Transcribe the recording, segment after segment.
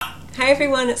Hi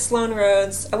everyone, it's Sloan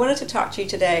Rhodes. I wanted to talk to you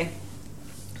today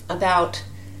about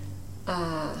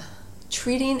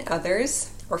treating others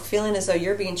or feeling as though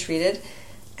you're being treated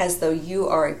as though you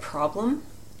are a problem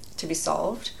to be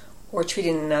solved, or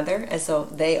treating another as though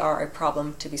they are a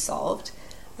problem to be solved.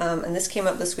 And this came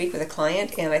up this week with a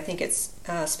client, and I think it's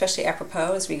especially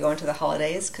apropos as we go into the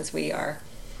holidays, because we are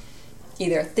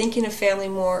either thinking of family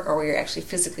more or we are actually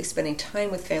physically spending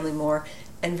time with family more.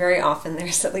 And very often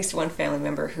there's at least one family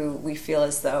member who we feel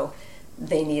as though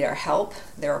they need our help,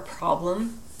 they're a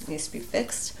problem, needs to be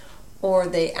fixed, or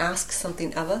they ask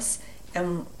something of us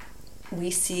and we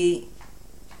see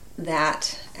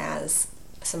that as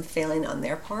some failing on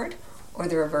their part, or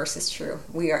the reverse is true.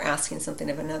 We are asking something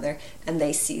of another and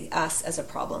they see us as a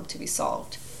problem to be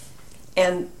solved.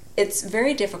 And it's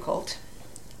very difficult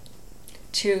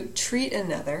to treat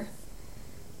another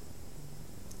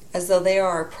as though they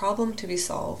are a problem to be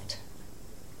solved,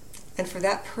 and for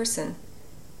that person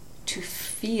to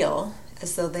feel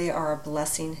as though they are a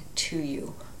blessing to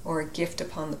you or a gift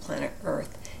upon the planet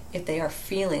Earth if they are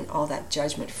feeling all that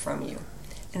judgment from you.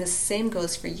 And the same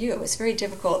goes for you. It's very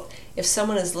difficult if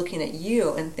someone is looking at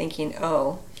you and thinking,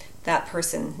 oh, that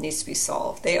person needs to be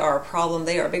solved. They are a problem.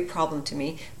 They are a big problem to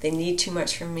me. They need too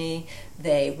much from me.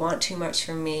 They want too much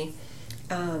from me.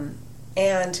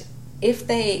 And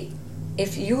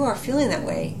if you are feeling that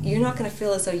way, you're not going to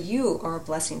feel as though you are a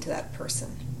blessing to that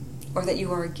person, or that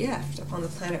you are a gift upon the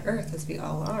planet Earth, as we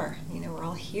all are. You know, we're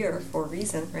all here for a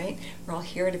reason, right? We're all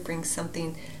here to bring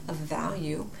something of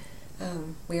value.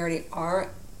 We already are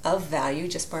of value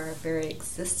just by our very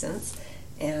existence,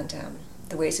 and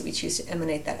the ways that we choose to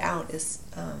emanate that out is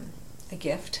a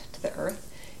gift to the Earth,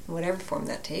 in whatever form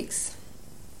that takes.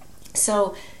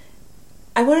 So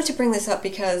I wanted to bring this up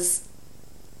because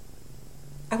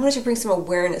I wanted to bring some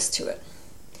awareness to it.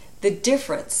 The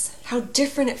difference, how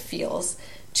different it feels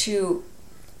to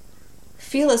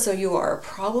feel as though you are a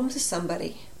problem to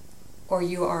somebody or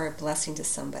you are a blessing to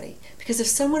somebody. Because if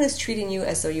someone is treating you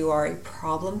as though you are a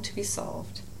problem to be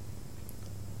solved,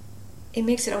 it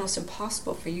makes it almost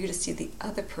impossible for you to see the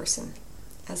other person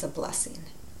as a blessing.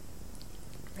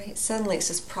 Right? Suddenly it's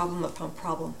just problem upon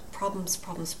problem,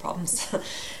 problems,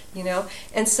 you know?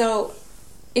 And so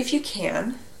if you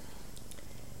can,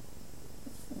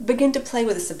 begin to play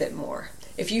with this a bit more.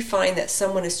 If you find that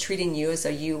someone is treating you as though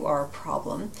you are a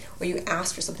problem, or you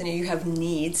ask for something, or you have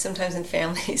needs, sometimes in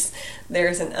families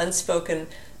there's an unspoken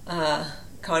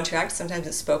contract, sometimes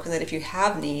it's spoken, that if you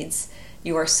have needs,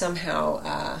 you are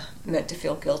somehow meant to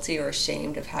feel guilty or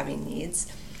ashamed of having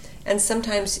needs. And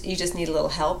sometimes you just need a little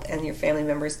help and your family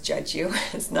members judge you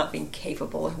as not being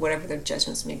capable, or whatever their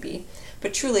judgments may be.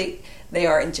 But truly, they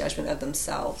are in judgment of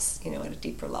themselves, you know, at a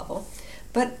deeper level.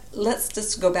 But let's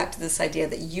just go back to this idea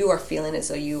that you are feeling as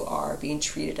though you are being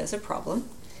treated as a problem.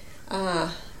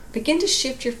 Begin to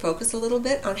shift your focus a little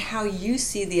bit on how you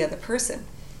see the other person.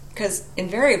 Because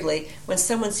invariably, when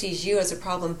someone sees you as a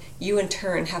problem, you in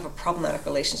turn have a problematic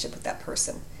relationship with that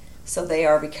person. So they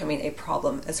are becoming a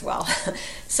problem as well.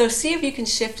 So see if you can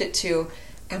shift it to,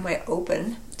 am I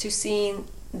open to seeing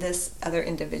this other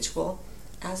individual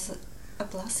as a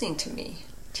blessing to me,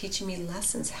 teaching me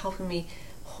lessons, helping me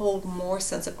hold more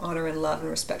sense of honor and love and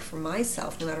respect for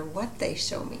myself, no matter what they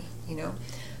show me, you know.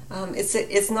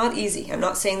 It's not easy. I'm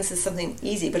not saying this is something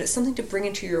easy, but it's something to bring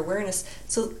into your awareness.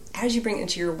 So as you bring it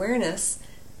into your awareness,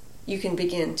 you can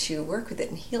begin to work with it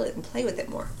and heal it and play with it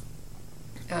more.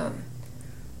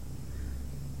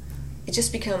 It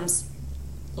just becomes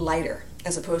lighter,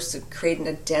 as opposed to creating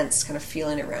a dense kind of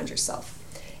feeling around yourself.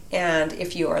 And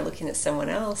if you are looking at someone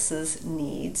else's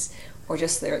needs, or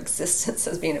just their existence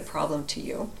as being a problem to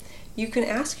you, you can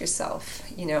ask yourself,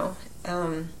 you know,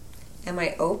 am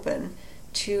I open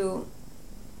to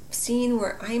seeing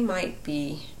where I might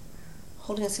be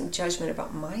holding some judgment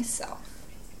about myself?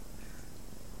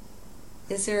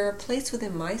 Is there a place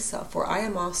within myself where I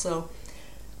am also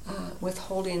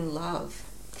withholding love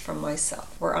from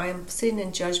myself, where I am sitting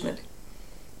in judgment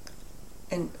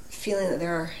and feeling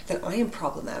that I am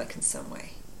problematic in some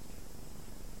way?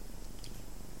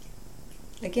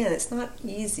 Again, it's not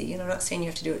easy, you know, I'm not saying you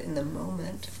have to do it in the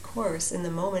moment. Of course, in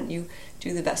the moment you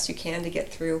do the best you can to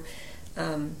get through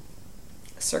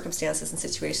circumstances and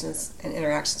situations and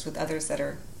interactions with others that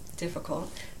are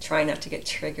difficult. Try not to get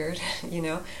triggered, you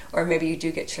know, or maybe you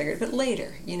do get triggered, but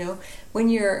later, you know, when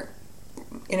you're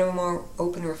in a more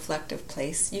open, reflective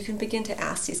place, you can begin to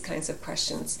ask these kinds of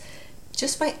questions.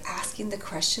 Just by asking the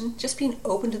question, just being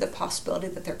open to the possibility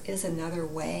that there is another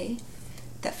way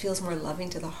that feels more loving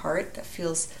to the heart, that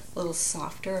feels a little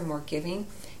softer and more giving,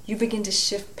 you begin to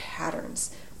shift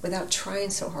patterns without trying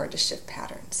so hard to shift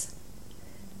patterns.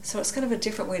 So it's kind of a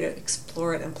different way to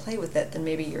explore it and play with it than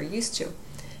maybe you're used to.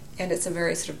 And it's a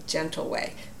very sort of gentle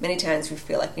way. Many times we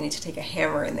feel like we need to take a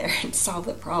hammer in there and solve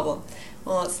the problem.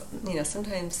 Well,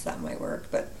 sometimes that might work,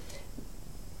 but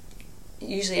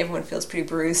usually everyone feels pretty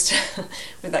bruised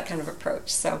with that kind of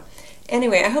approach. So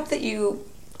anyway, I hope that you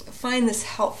find this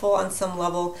helpful on some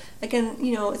level. Again,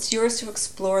 it's yours to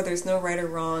explore. There's no right or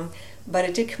wrong, but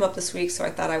it did come up this week, so I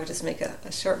thought I would just make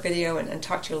a short video and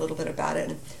talk to you a little bit about it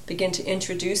and begin to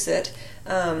introduce it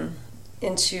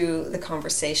into the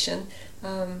conversation.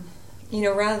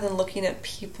 Rather than looking at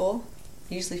people,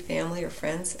 usually family or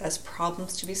friends, as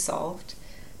problems to be solved,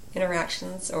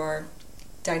 interactions or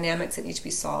dynamics that need to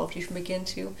be solved, you can begin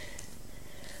to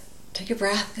take a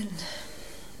breath and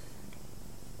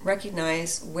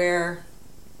recognize where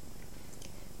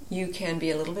you can be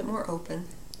a little bit more open.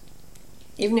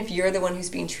 Even if you're the one who's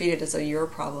being treated as though you're a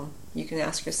problem, you can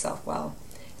ask yourself, well,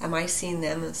 am I seeing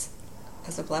them as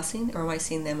a blessing, or am I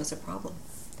seeing them as a problem?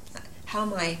 How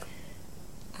am I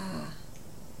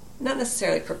not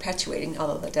necessarily perpetuating,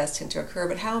 although that does tend to occur,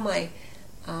 but how am I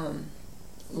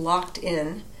locked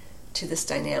in to this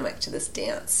dynamic, to this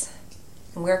dance?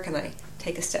 And where can I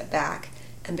take a step back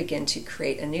and begin to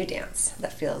create a new dance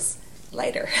that feels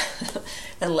lighter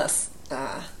and less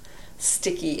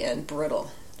sticky and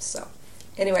brittle? So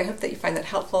anyway, I hope that you find that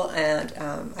helpful, and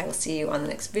I will see you on the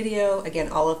next video. Again,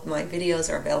 all of my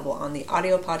videos are available on the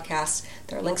audio podcast.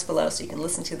 There are links below so you can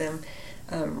listen to them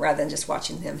rather than just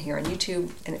watching them here on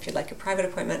YouTube. And if you'd like a private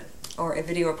appointment or a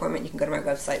video appointment, you can go to my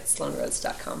website,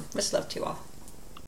 sloanerhodes.com. Much love to you all.